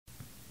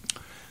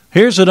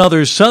Here's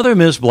another Southern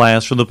Miss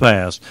blast from the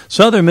past.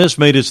 Southern Miss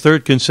made its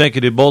third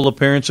consecutive bowl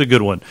appearance a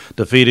good one,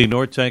 defeating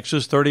North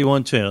Texas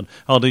 31-10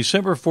 on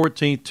December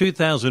 14,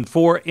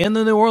 2004 in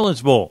the New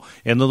Orleans Bowl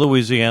in the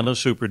Louisiana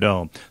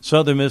Superdome.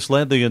 Southern Miss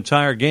led the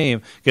entire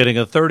game, getting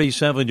a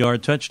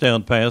 37-yard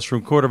touchdown pass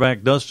from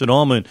quarterback Dustin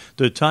Allman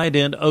to tight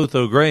end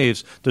Otho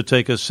Graves to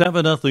take a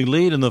 7-0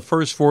 lead in the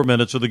first 4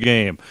 minutes of the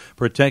game.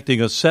 Protecting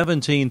a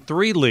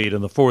 17-3 lead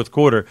in the fourth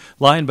quarter,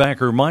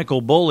 linebacker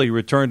Michael Boley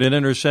returned an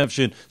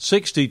interception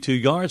 62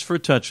 yards for a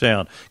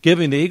touchdown,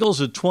 giving the Eagles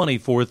a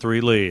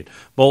 24-3 lead.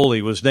 Boley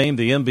was named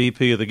the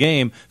MVP of the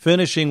game,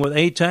 finishing with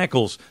 8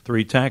 tackles,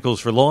 3 tackles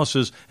for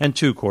losses, and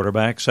 2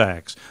 quarterback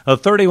sacks. A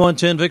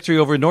 31-10 victory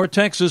over North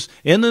Texas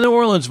in the New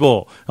Orleans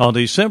Bowl on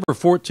December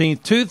 14,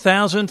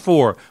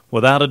 2004.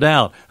 Without a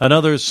doubt,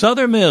 another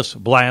Southern Miss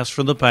blast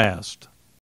from the past.